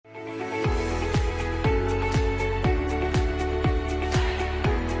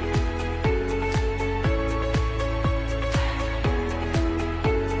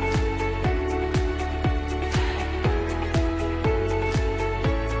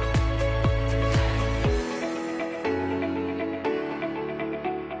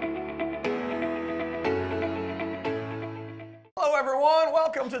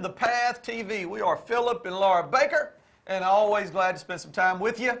The Path TV. We are Philip and Laura Baker, and always glad to spend some time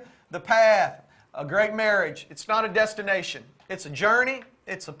with you. The Path, a great marriage. It's not a destination. It's a journey.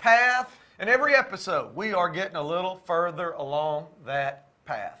 It's a path. And every episode, we are getting a little further along that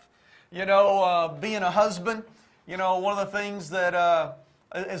path. You know, being a husband, you know, one of the things that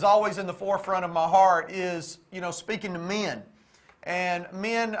is always in the forefront of my heart is, you know, speaking to men. And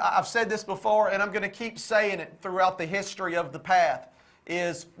men, I've said this before, and I'm going to keep saying it throughout the history of the path,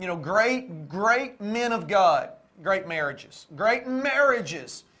 is, you know, great men of God, great marriages. Great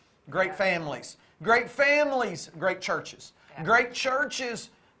marriages, great families. Great families, great churches. Great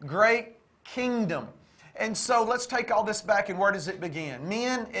churches, great kingdom. And so let's take all this back, and where does it begin?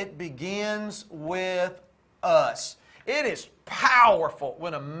 Men, it begins with us. It is powerful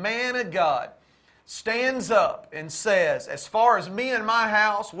when a man of God stands up and says, as far as me and my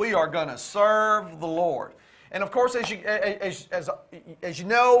house, we are going to serve the Lord. And of course, as you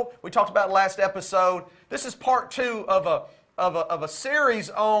know, we talked about last episode, this is part 2 of a series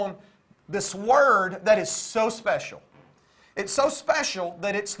on this word that is so special. It's so special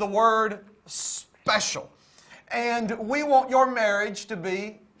that it's the word special. And we want your marriage to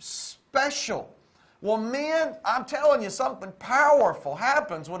be special. Well, men, I'm telling you, something powerful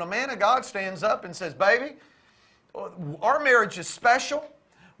happens when a man of God stands up and says, baby, our marriage is special.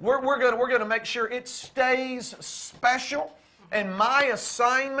 We're going to make sure it stays special. And my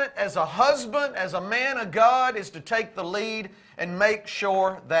assignment as a husband, as a man of God, is to take the lead and make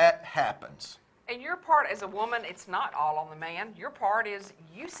sure that happens. And your part as a woman, it's not all on the man. Your part is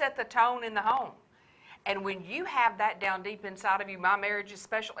you set the tone in the home. And when you have that down deep inside of you, my marriage is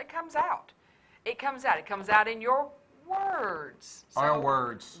special, it comes out. It comes out. It comes out in your words. Our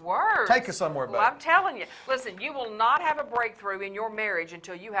words. Words. Take us somewhere, baby. Well, I'm telling you. Listen, you will not have a breakthrough in your marriage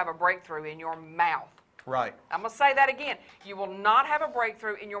until you have a breakthrough in your mouth. Right. I'm going to say that again. You will not have a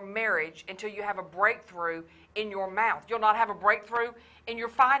breakthrough in your marriage until you have a breakthrough in your mouth. You'll not have a breakthrough in your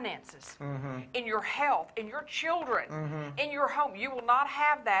finances, in your health, in your children, in your home. You will not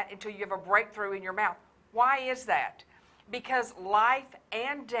have that until you have a breakthrough in your mouth. Why is that? Because life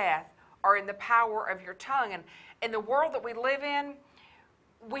and death are in the power of your tongue. And in the world that we live in,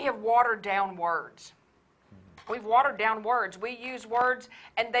 we have watered down words. We've watered down words. We use words,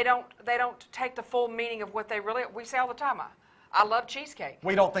 and they don't take the full meaning of what they really. We say all the time, I love cheesecake.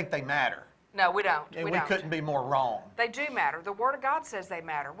 We don't think they matter. No, we don't. And we couldn't be more wrong. They do matter. The Word of God says they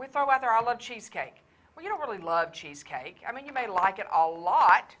matter. We throw out there, I love cheesecake. Well, you don't really love cheesecake. I mean, you may like it a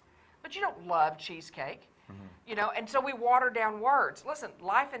lot, but you don't love cheesecake. You know, and so we water down words. Listen,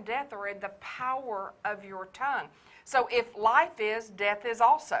 life and death are in the power of your tongue. So if life is, death is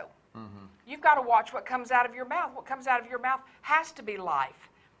also. You've got to watch what comes out of your mouth. What comes out of your mouth has to be life.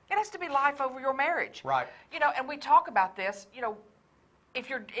 It has to be life over your marriage. Right. You know, and we talk about this, you know, if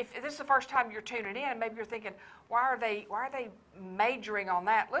this is the first time you're tuning in, maybe you're thinking, why are they majoring on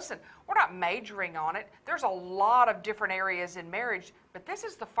that? Listen, we're not majoring on it. There's a lot of different areas in marriage, but this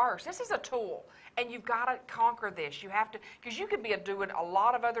is the first. This is a tool, and you've got to conquer this. You have to, because you could be doing a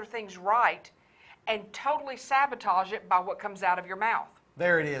lot of other things right and totally sabotage it by what comes out of your mouth.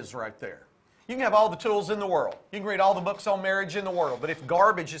 There it is right there. You can have all the tools in the world. You can read all the books on marriage in the world, but if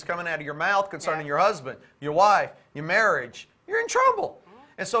garbage is coming out of your mouth concerning your husband, your wife, your marriage, you're in trouble.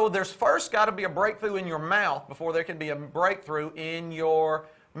 And so there's first got to be a breakthrough in your mouth before there can be a breakthrough in your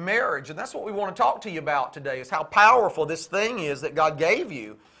marriage. And that's what we want to talk to you about today, is how powerful this thing is that God gave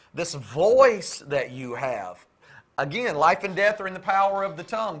you, this voice that you have. Again, life and death are in the power of the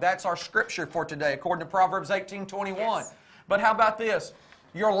tongue. That's our scripture for today, according to Proverbs 18:21. Yes. But how about this?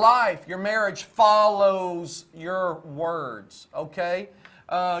 Your life, your marriage follows your words, okay?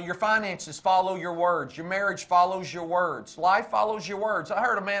 Your finances follow your words. Your marriage follows your words. Life follows your words. I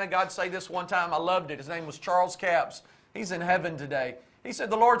heard a man of God say this one time. I loved it. His name was Charles Capps. He's in heaven today. He said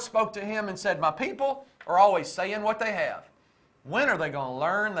the Lord spoke to him and said, my people are always saying what they have. When are they going to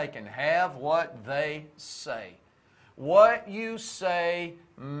learn they can have what they say? What you say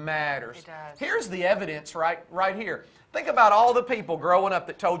matters. It does. Here's the evidence right here. Think about all the people growing up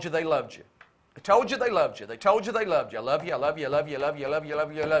that told you they loved you. They told you they loved you. They told you they loved you. I love you, I love you, I love you, I love you, I love you, I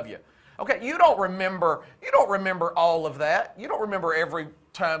love you, I love you. Okay, you don't remember all of that. You don't remember every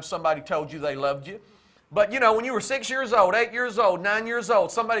time somebody told you they loved you. But you know, when you were 6 years old, 8 years old, 9 years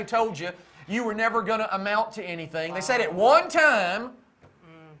old, somebody told you you were never going to amount to anything. They said it one time,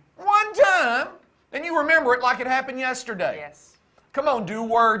 and you remember it like it happened yesterday. Yes. Come on, do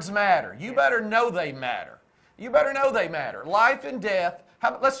words matter? You better know they matter. You better know they matter. Life and death.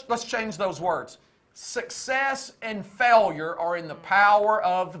 Let's change those words. Success and failure are in the power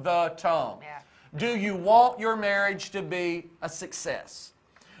of the tongue. Yeah. Do you want your marriage to be a success?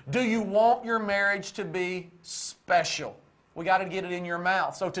 Do you want your marriage to be special? We got to get it in your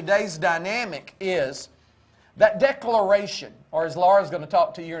mouth. So today's dynamic is that declaration, or as Laura's going to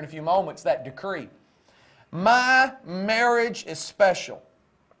talk to you in a few moments, that decree. My marriage is special.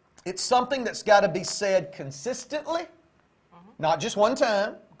 It's something that's got to be said consistently, not just one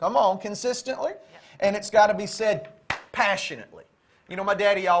time. Come on, consistently. And it's got to be said passionately. You know, my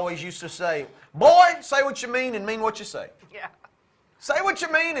daddy always used to say, boy, say what you mean and mean what you say. Yeah. Say what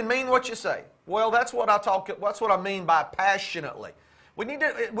you mean and mean what you say. Well, that's what I mean by passionately. We need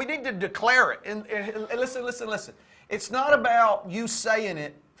to declare it. And listen. It's not about you saying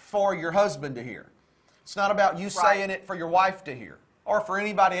it for your husband to hear. It's not about you saying it for your wife to hear or for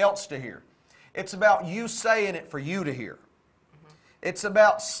anybody else to hear. It's about you saying it for you to hear. It's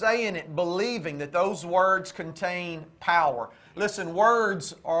about saying it, believing that those words contain power. Listen,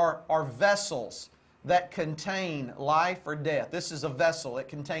 words are vessels that contain life or death. This is a vessel. It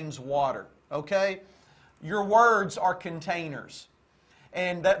contains water, okay? Your words are containers.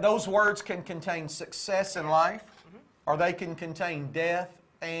 And those words can contain success in life, or they can contain death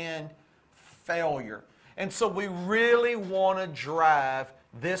and failure. And so we really want to drive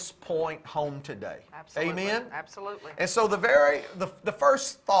this point home today. Absolutely. Amen? Absolutely. And so the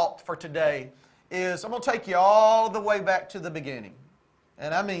first thought for today is I'm going to take you all the way back to the beginning.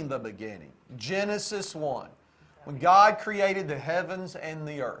 And I mean the beginning. Genesis 1. When God created the heavens and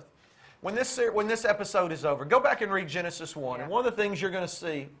the earth. When this episode is over, go back and read Genesis 1. Yeah. And one of the things you're going to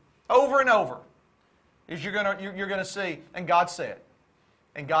see over and over is you're going to see, and God said,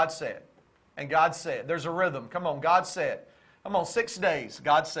 and God said, and God said. There's a rhythm. Come on, God said. Come on, 6 days.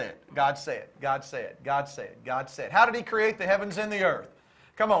 God said, God said, God said, God said, God said. How did He create the heavens and the earth?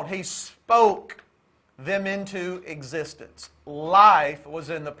 Come on, He spoke them into existence. Life was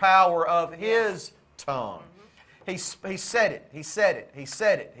in the power of His tongue. He said it, He said it, He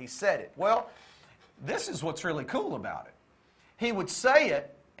said it, He said it. Well, this is what's really cool about it. He would say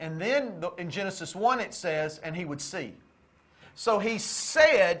it, and then in Genesis 1 it says, and He would see. So He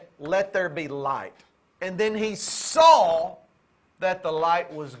said, let there be light. And then He saw that the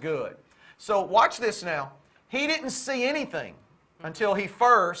light was good. So watch this now. He didn't see anything until He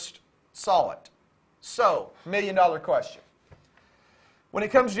first saw it. So, $1 million question. When it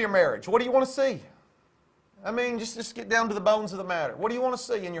comes to your marriage, what do you want to see? I mean, just get down to the bones of the matter. What do you want to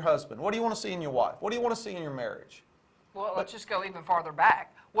see in your husband? What do you want to see in your wife? What do you want to see in your marriage? Well, let's just go even farther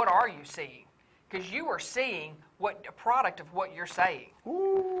back. What are you seeing? Because you are seeing a product of what you're saying.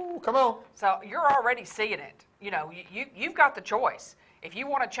 Ooh, come on. So you're already seeing it. You know, you've got the choice. If you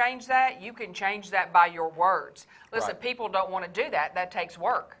want to change that, you can change that by your words. Listen, Right. People don't want to do that. That takes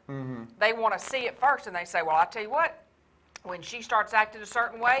work. They want to see it first, and they say, well, I'll tell you what, when she starts acting a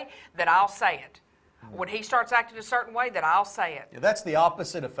certain way, then I'll say it. When he starts acting a certain way, then I'll say it. Yeah, that's the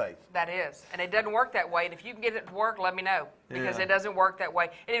opposite of faith. That is. And it doesn't work that way. And if you can get it to work, let me know. Because Yeah. it doesn't work that way.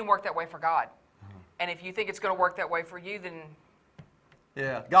 It didn't work that way for God. And if you think it's going to work that way for you, then...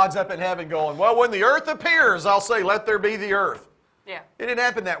 Yeah, God's up in heaven going, well, when the earth appears, I'll say, let there be the earth. Yeah. It didn't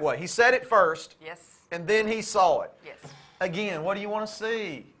happen that way. He said it first, Yes. and then He saw it. Yes. Again, what do you want to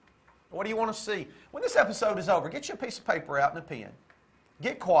see? What do you want to see? When this episode is over, get you a piece of paper out and a pen.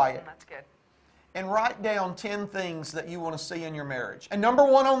 Get quiet. That's good. And write down 10 things that you want to see in your marriage. And number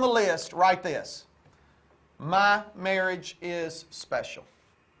 1 on the list, write this. My marriage is special.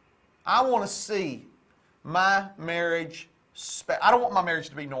 I want to see my marriage special. I don't want my marriage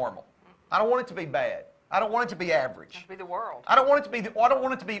to be normal. I don't want it to be bad. I don't want it to be average. That'd be the world. I don't want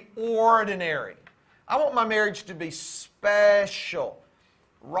it to be ordinary. I want my marriage to be special.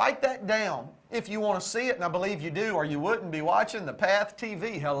 Write that down if you want to see it, and I believe you do, or you wouldn't be watching the Path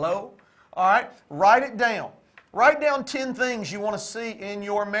TV. Hello? All right? Write it down. Write down 10 things you want to see in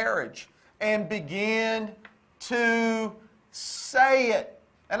your marriage and begin to say it.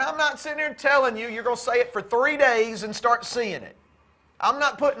 And I'm not sitting here telling you you're going to say it for 3 days and start seeing it. I'm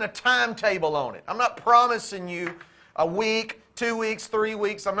not putting a timetable on it. I'm not promising you a week, 2 weeks, 3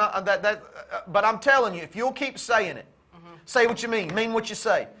 weeks. I'm not but I'm telling you, if you'll keep saying it, say what you mean what you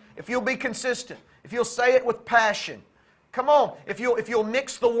say. If you'll be consistent, if you'll say it with passion, come on. If you'll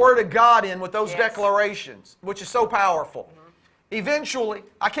mix the Word of God in with those Yes. declarations, which is so powerful, eventually,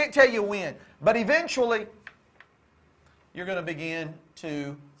 I can't tell you when, but eventually, you're going to begin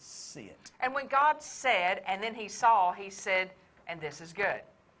to see it. And when God said, and then He saw, He said, and this is good.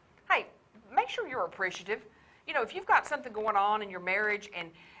 Hey, make sure you're appreciative. You know, if you've got something going on in your marriage and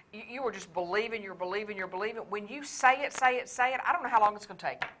you are just believing, you're believing, when you say it, I don't know how long it's going to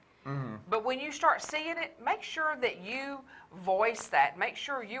take. But when you start seeing it, make sure that you voice that. Make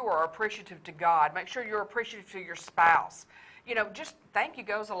sure you are appreciative to God. Make sure you're appreciative to your spouse. Just thank you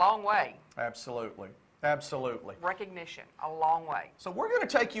goes a long way. Absolutely. Absolutely. Recognition, a long way. So we're going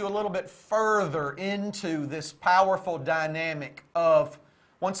to take you a little bit further into this powerful dynamic of,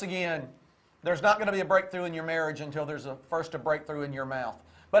 once again, there's not going to be a breakthrough in your marriage until there's first a breakthrough in your mouth.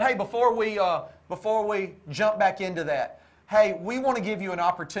 But hey, before we jump back into that, hey, we want to give you an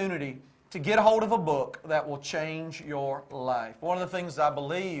opportunity to get a hold of a book that will change your life. One of the things I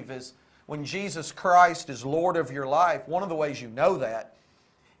believe is when Jesus Christ is Lord of your life, one of the ways you know that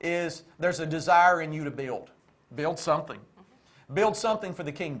is there's a desire in you to build. Build something. Build something for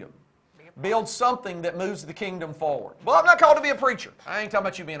the kingdom. Build something that moves the kingdom forward. Well, I'm not called to be a preacher. I ain't talking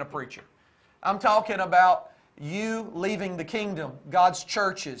about you being a preacher. I'm talking about you leaving the kingdom, God's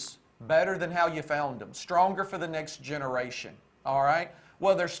churches, better than how you found them. Stronger for the next generation. All right?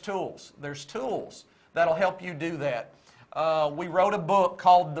 Well, there's tools. There's tools that'll help you do that. We wrote a book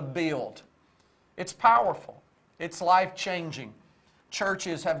called The Build. It's powerful. It's life-changing.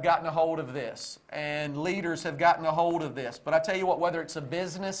 Churches have gotten a hold of this, and leaders have gotten a hold of this. But I tell you what, whether it's a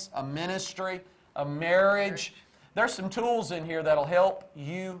business, a ministry, a marriage, there's some tools in here that'll help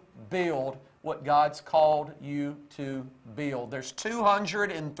you build what God's called you to build. There's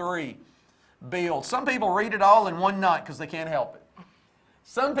 203 builds. Some people read it all in one night because they can't help it.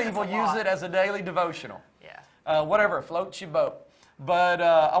 Some people use it as a daily devotional. Yeah. Whatever floats your boat. But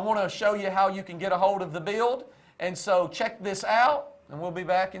I want to show you how you can get a hold of the build. And so check this out. And we'll be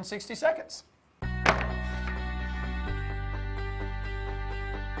back in 60 seconds.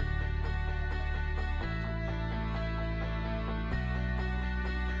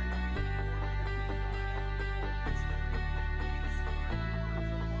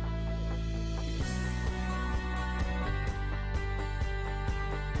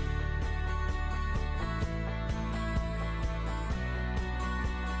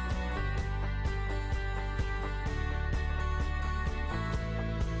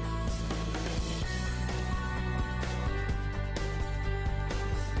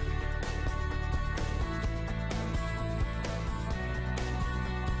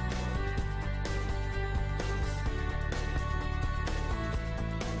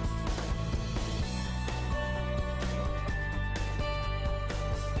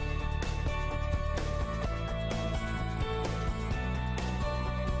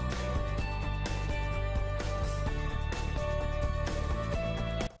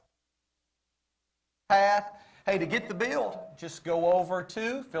 Path. Hey, to get the build, just go over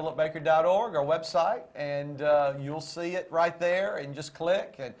to philipbaker.org, our website, and you'll see it right there, and just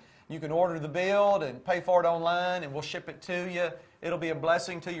click, and you can order the build and pay for it online, and we'll ship it to you. It'll be a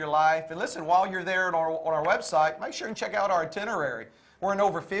blessing to your life. And listen, while you're there on our website, make sure and check out our itinerary. We're in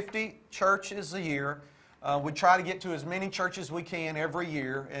over 50 churches a year. We try to get to as many churches as we can every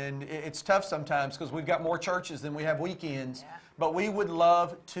year, and it's tough sometimes because we've got more churches than we have weekends, but we would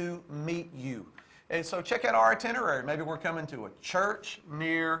love to meet you. And so check out our itinerary. Maybe we're coming to a church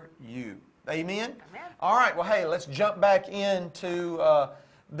near you. Amen? Amen. All right. Well, hey, let's jump back into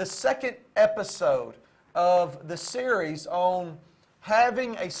the second episode of the series on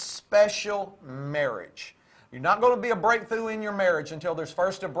having a special marriage. You're not going to be a breakthrough in your marriage until there's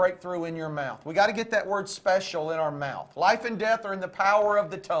first a breakthrough in your mouth. We got to get that word special in our mouth. Life and death are in the power of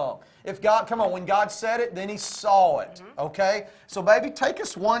the tongue. If God, come on, when God said it, then He saw it. Okay? So, baby, take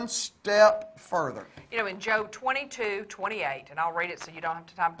us one step further. In Job 22:28, and I'll read it so you don't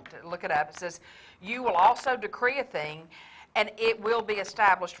have time to look it up, it says, "You will also decree a thing, and it will be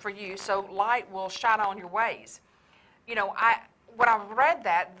established for you, so light will shine on your ways." When I read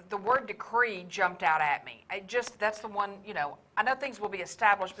that, the word decree jumped out at me. That's the one, I know things will be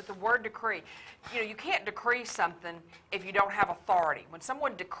established, but the word decree, you can't decree something if you don't have authority. When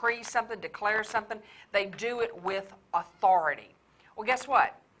someone decrees something, declares something, they do it with authority. Well, guess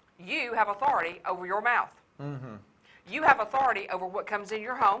what? You have authority over your mouth. Mm-hmm. You have authority over what comes in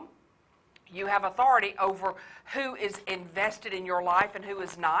your home. You have authority over who is invested in your life and who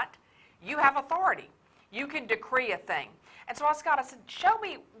is not. You have authority. You can decree a thing. And so I asked God, I said, show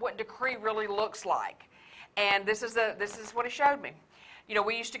me what decree really looks like. And this is what He showed me.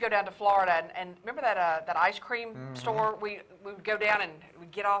 We used to go down to Florida, and remember that ice cream store? We would go down and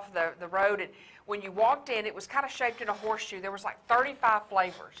we'd get off the road, and when you walked in, it was kind of shaped in a horseshoe. There was like 35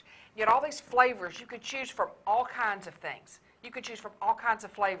 flavors. You had all these flavors. You could choose from all kinds of things. You could choose from all kinds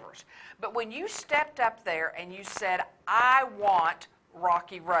of flavors. But when you stepped up there and you said, "I want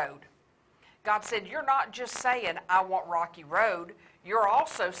Rocky Road," God said, you're not just saying, "I want Rocky Road." You're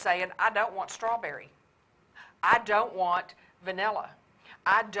also saying, "I don't want strawberry. I don't want vanilla.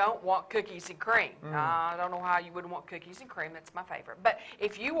 I don't want cookies and cream. I don't know how you wouldn't want cookies and cream. That's my favorite. But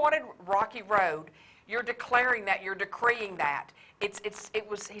if you wanted Rocky Road, you're declaring that. You're decreeing that.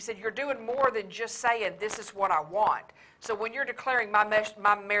 He said, you're doing more than just saying, this is what I want. So when you're declaring my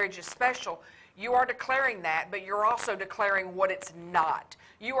marriage is special, you are declaring that, but you're also declaring what it's not.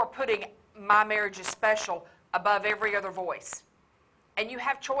 You are putting my marriage is special above every other voice. And you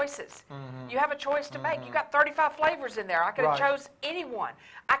have choices. You have a choice to make. You got 35 flavors in there. I could have chose anyone.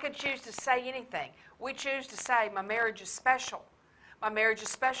 I could choose to say anything. We choose to say my marriage is special. My marriage is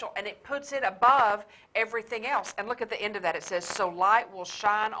special. And it puts it above everything else. And look at the end of that. It says, so light will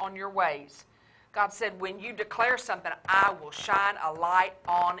shine on your ways. God said, when you declare something, I will shine a light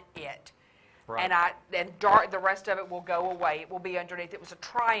on it. Right. And dark, the rest of it will go away. It will be underneath. It was a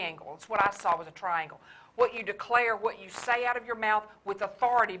triangle. It's what I saw was a triangle. What you declare, what you say out of your mouth with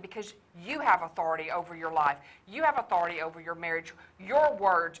authority, because you have authority over your life. You have authority over your marriage. Your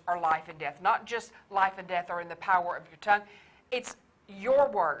words are life and death. Not just life and death are in the power of your tongue. It's your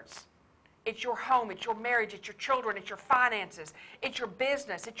words. It's your home. It's your marriage. It's your children. It's your finances. It's your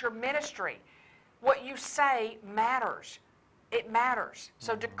business. It's your ministry. What you say matters. It matters.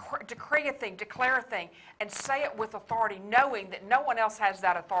 So decree a thing, declare a thing, and say it with authority, knowing that no one else has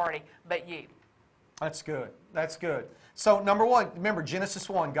that authority but you. That's good. That's good. So number one, remember Genesis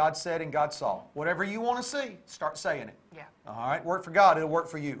 1, God said and God saw. Whatever you want to see, start saying it. Yeah. All right? Work for God, it'll work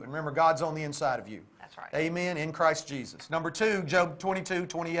for you. And remember, God's on the inside of you. That's right. Amen, in Christ Jesus. Number two, Job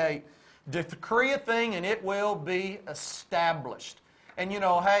 22:28. Decree a thing and it will be established. And you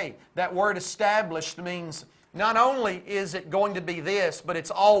know, hey, that word established means not only is it going to be this, but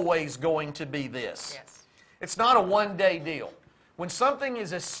it's always going to be this. Yes. It's not a one-day deal. When something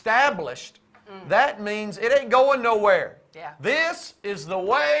is established, that means it ain't going nowhere. Yeah. This is the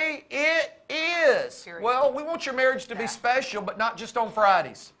way it is. Period. Well, we want your marriage to be special, but not just on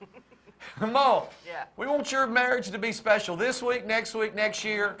Fridays. Come on. Yeah. We want your marriage to be special this week, next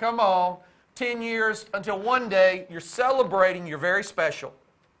year. Come on. 10 years until one day you're celebrating your very special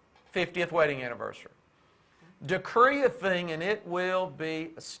 50th wedding anniversary. Decree a thing and it will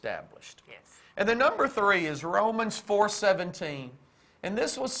be established. Yes. And the number three is Romans 4:17. And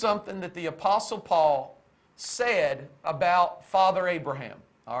this was something that the Apostle Paul said about Father Abraham.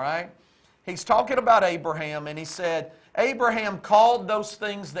 All right? He's talking about Abraham, and he said, Abraham called those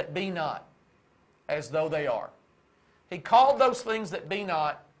things that be not as though they are. He called those things that be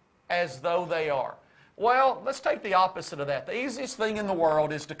not as though they are. Well, let's take the opposite of that. The easiest thing in the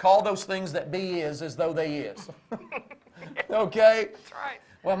world is to call those things that be is as though they is. Okay? That's right.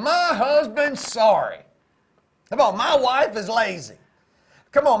 Well, my husband's sorry. Come on, my wife is lazy.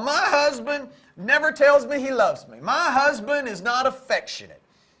 Come on, my husband never tells me he loves me. My husband is not affectionate.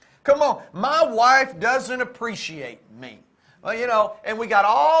 Come on, my wife doesn't appreciate me. Well, you know, and we got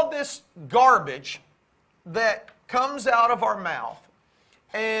all this garbage that comes out of our mouth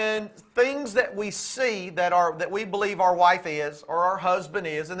and things that we see that we believe our wife is or our husband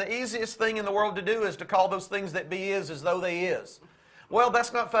is, and the easiest thing in the world to do is to call those things that be is as though they is. Well,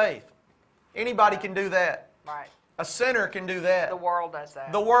 that's not faith. Anybody can do that. Right. A sinner can do that. The world does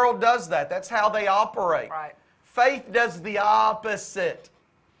that. The world does that. That's how they operate. Right. Faith does the opposite.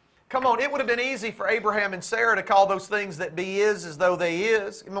 Come on, it would have been easy for Abraham and Sarah to call those things that be is as though they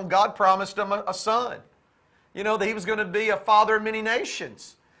is. You know, God promised them a son. You know, that he was going to be a father of many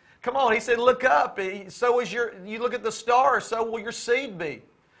nations. Come on, he said, look up. So is you look at the stars, so will your seed be.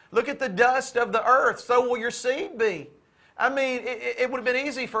 Look at the dust of the earth, so will your seed be. I mean, it would have been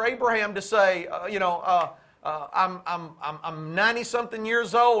easy for Abraham to say, I'm 90-something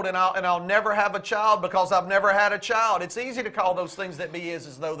years old and I'll never have a child because I've never had a child. It's easy to call those things that be is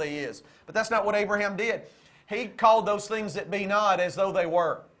as though they is. But that's not what Abraham did. He called those things that be not as though they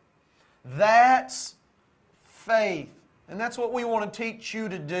were. That's faith. And that's what we want to teach you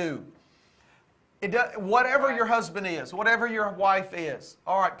to do. Whatever your husband is, whatever your wife is,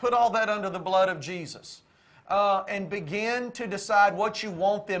 all right, put all that under the blood of Jesus. And begin to decide what you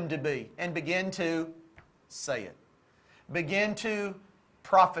want them to be. And begin to say it. Begin to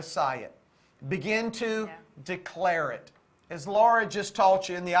prophesy it. Begin to declare it. As Laura just taught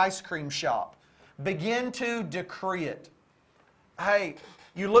you in the ice cream shop, begin to decree it. Hey,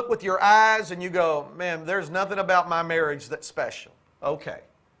 you look with your eyes and you go, man, there's nothing about my marriage that's special. Okay.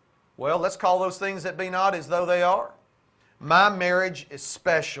 Well, let's call those things that be not as though they are. My marriage is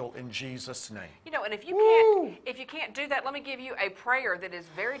special in Jesus' name. You know, and if you can't do that, let me give you a prayer that is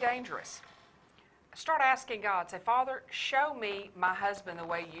very dangerous. Start asking God, say, Father, show me my husband the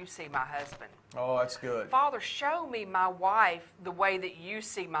way you see my husband. Oh, that's good. Father, show me my wife the way that you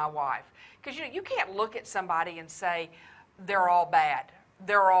see my wife. Because you can't look at somebody and say, they're all bad.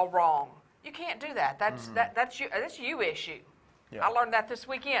 they're all wrong. You can't do that. That's you issue. Yeah. I learned that this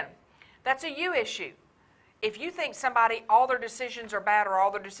weekend. That's a you issue. If you think somebody, all their decisions are bad or all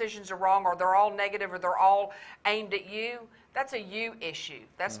their decisions are wrong or they're all negative or they're all aimed at you, that's a you issue.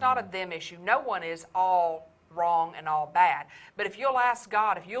 That's not a them issue. No one is all wrong and all bad. But if you'll ask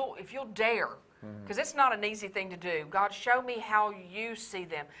God, if you'll dare, because it's not an easy thing to do, God, show me how you see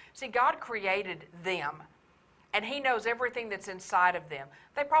them. See, God created them, and He knows everything that's inside of them.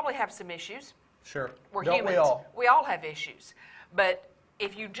 They probably have some issues. Sure. We're Don't humans. we all? We all have issues. But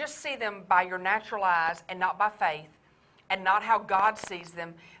if you just see them by your natural eyes and not by faith and not how God sees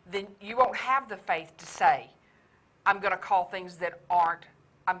them, then you won't have the faith to say, I'm going to call things that aren't,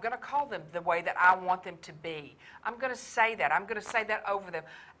 I'm going to call them the way that I want them to be. I'm going to say that. I'm going to say that over them.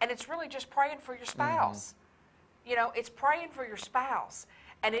 And it's really just praying for your spouse. You know, it's praying for your spouse.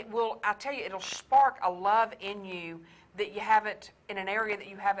 And it will, I tell you, it'll spark a love in you that you haven't, in an area that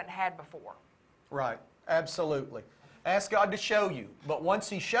you haven't had before. Right. Absolutely. Ask God to show you. But once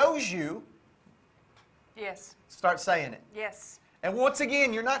He shows you, Yes. start saying it. Yes. And once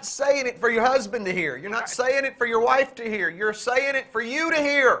again, you're not saying it for your husband to hear. You're not saying it for your wife to hear. You're saying it for you to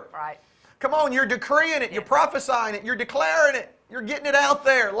hear. Right. Come on, you're decreeing it. You're Yes. prophesying it. You're declaring it. You're getting it out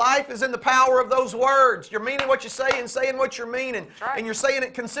there. Life is in the power of those words. You're meaning what you say and saying what you're meaning. That's right. And you're saying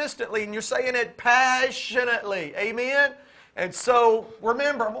it consistently and you're saying it passionately. Amen? And so,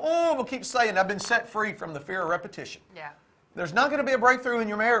 remember, we'll keep saying, I've been set free from the fear of repetition. Yeah. There's not going to be a breakthrough in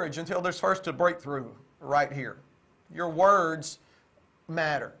your marriage until there's first a breakthrough right here. Your words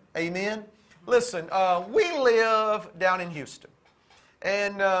matter. Amen? Listen, we live down in Houston.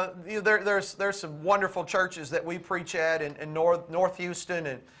 And there's some wonderful churches that we preach at in North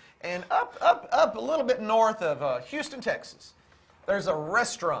Houston and up a little bit north of Houston, Texas. There's a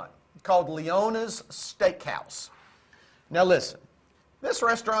restaurant called Leona's Steakhouse. Now listen, this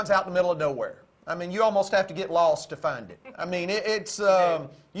restaurant's out in the middle of nowhere. I mean, you almost have to get lost to find it. I mean,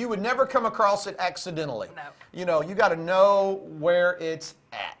 you would never come across it accidentally. No. You know, you got to know where it's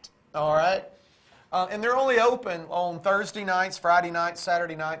at. All right? And they're only open on Thursday nights, Friday nights,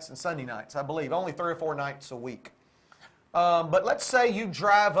 Saturday nights, and Sunday nights, I believe. Only 3 or 4 nights a week. But let's say you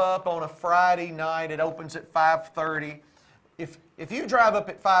drive up on a Friday night. It opens at 5:30. If you drive up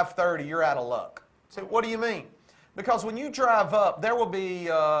at 5:30, you're out of luck. So what do you mean? Because when you drive up, there will be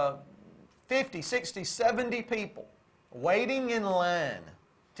 50, 60, 70 people waiting in line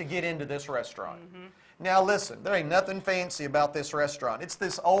to get into this restaurant. Now listen, there ain't nothing fancy about this restaurant. It's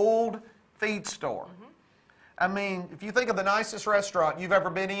this old feed store. I mean, if you think of the nicest restaurant you've ever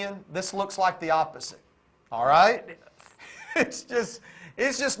been in, this looks like the opposite. All right? It's just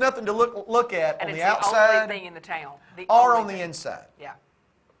nothing to look at And on it's the outside only thing in the town. or only on the thing. inside. Yeah.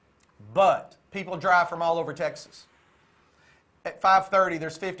 But people drive from all over Texas. At 5:30,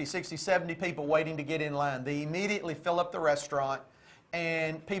 there's 50, 60, 70 people waiting to get in line. They immediately fill up the restaurant,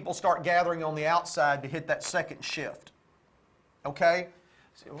 and people start gathering on the outside to hit that second shift. Okay?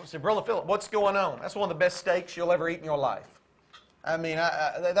 So, Brother Philip, what's going on? That's one of the best steaks you'll ever eat in your life. I mean,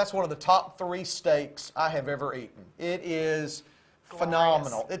 that's one of the top 3 steaks I have ever eaten. It is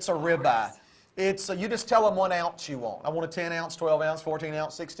phenomenal. It's a ribeye. You just tell them 1 ounce you want. I want a 10 ounce, 12 ounce, 14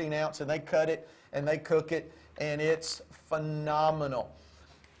 ounce, 16 ounce, and they cut it and they cook it, and it's phenomenal.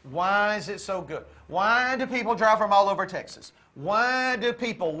 Why is it so good? Why do people drive from all over Texas? Why do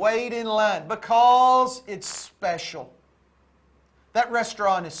people wait in line? Because it's special. That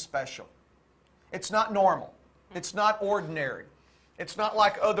restaurant is special. It's not normal. It's not ordinary. It's not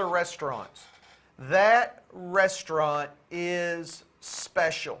like other restaurants. That restaurant is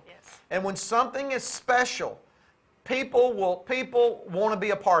special. Yes. And when something is special, people want to be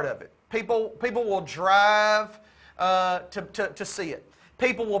a part of it. People will drive to see it.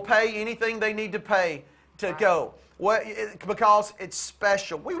 People will pay anything they need to pay to go. Because it's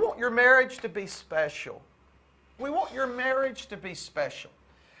special. We want your marriage to be special. We want your marriage to be special.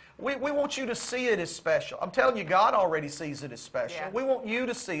 We want you to see it as special. I'm telling you, God already sees it as special. Yeah. We want you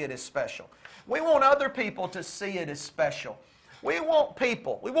to see it as special. We want other people to see it as special. We want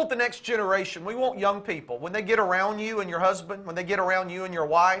people. We want the next generation. We want young people. When they get around you and your husband, when they get around you and your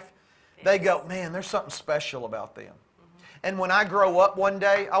wife, they go, man, there's something special about them. And when I grow up one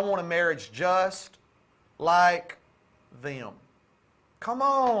day, I want a marriage just like them. Come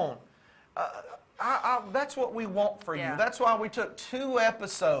on. That's what we want for you. Yeah. That's why we took 2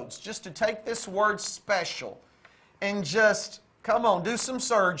 episodes just to take this word special and just, come on, do some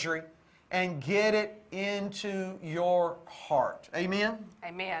surgery and get it into your heart. Amen?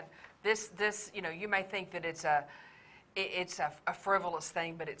 Amen. This, you know, you may think that it's a frivolous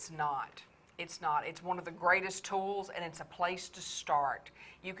thing, but it's not. It's not. It's one of the greatest tools, and it's a place to start.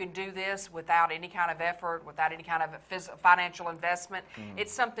 You can do this without any kind of effort, without any kind of financial investment.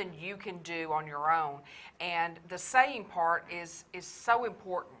 It's something you can do on your own. And the saying part is so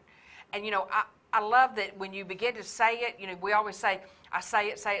important. And, you know, I love that when you begin to say it, you know, we always say, I say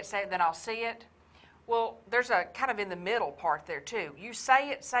it, then I'll see it. Well, there's a kind of in the middle part there too. You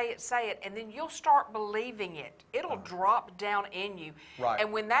say it, and then you'll start believing it. It'll drop down in you. Right.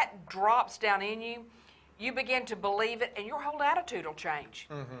 And when that drops down in you, you begin to believe it, and your whole attitude will change.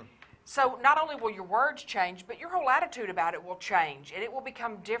 So not only will your words change, but your whole attitude about it will change, and it will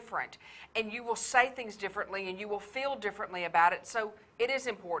become different. And you will say things differently, and you will feel differently about it. So it is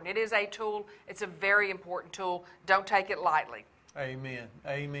important. It is a tool. It's a very important tool. Don't take it lightly. Amen.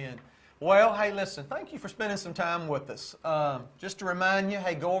 Amen. Well, hey, listen, thank you for spending some time with us. Just to remind you,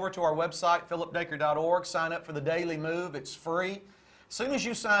 hey, go over to our website, philipdacre.org, sign up for the Daily Move. It's free. As soon as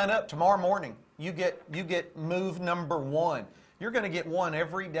you sign up tomorrow morning, you get Move number 1. You're going to get one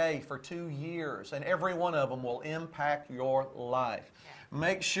every day for 2 years, and every one of them will impact your life. Yeah.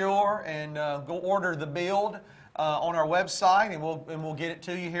 Make sure and go order the build on our website, and we'll get it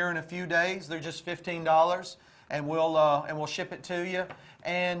to you here in a few days. They're just $15, and we'll ship it to you.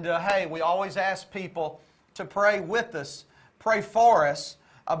 And hey, we always ask people to pray with us, pray for us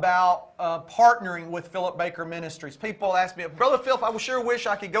about partnering with Philip Baker Ministries. People ask me, Brother Philip, I sure wish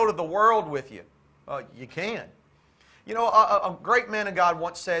I could go to the world with you. You can. You know, a great man of God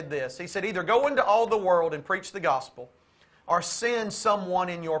once said this. He said, either go into all the world and preach the gospel, or send someone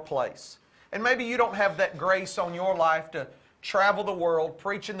in your place. And maybe you don't have that grace on your life to travel the world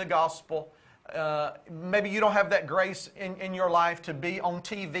preaching the gospel. Maybe you don't have that grace in your life to be on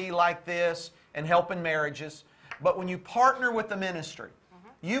TV like this and helping marriages. But when you partner with the ministry,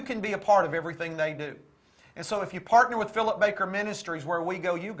 you can be a part of everything they do. And so if you partner with Philip Baker Ministries, where we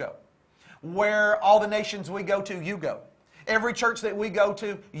go, you go. Where all the nations we go to, you go. Every church that we go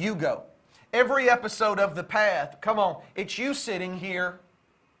to, you go. Every episode of The Path, come on, it's you sitting here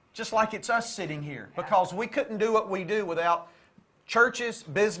just like it's us sitting here. Because we couldn't do what we do without churches,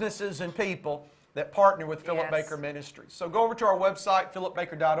 businesses, and people that partner with Philip Baker Ministries. So go over to our website,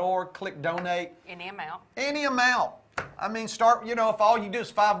 philipbaker.org, click Donate. Any amount. Any amount. I mean, start, you know, if all you do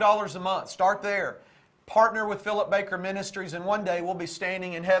is $5 a month, start there. Partner with Philip Baker Ministries, and one day we'll be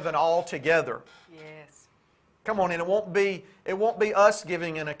standing in heaven all together. Yes. Come on, and it won't be us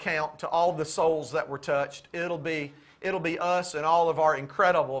giving an account to all the souls that were touched. It'll be us and all of our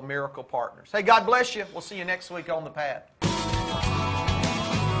incredible miracle partners. Hey, God bless you. We'll see you next week on The Path.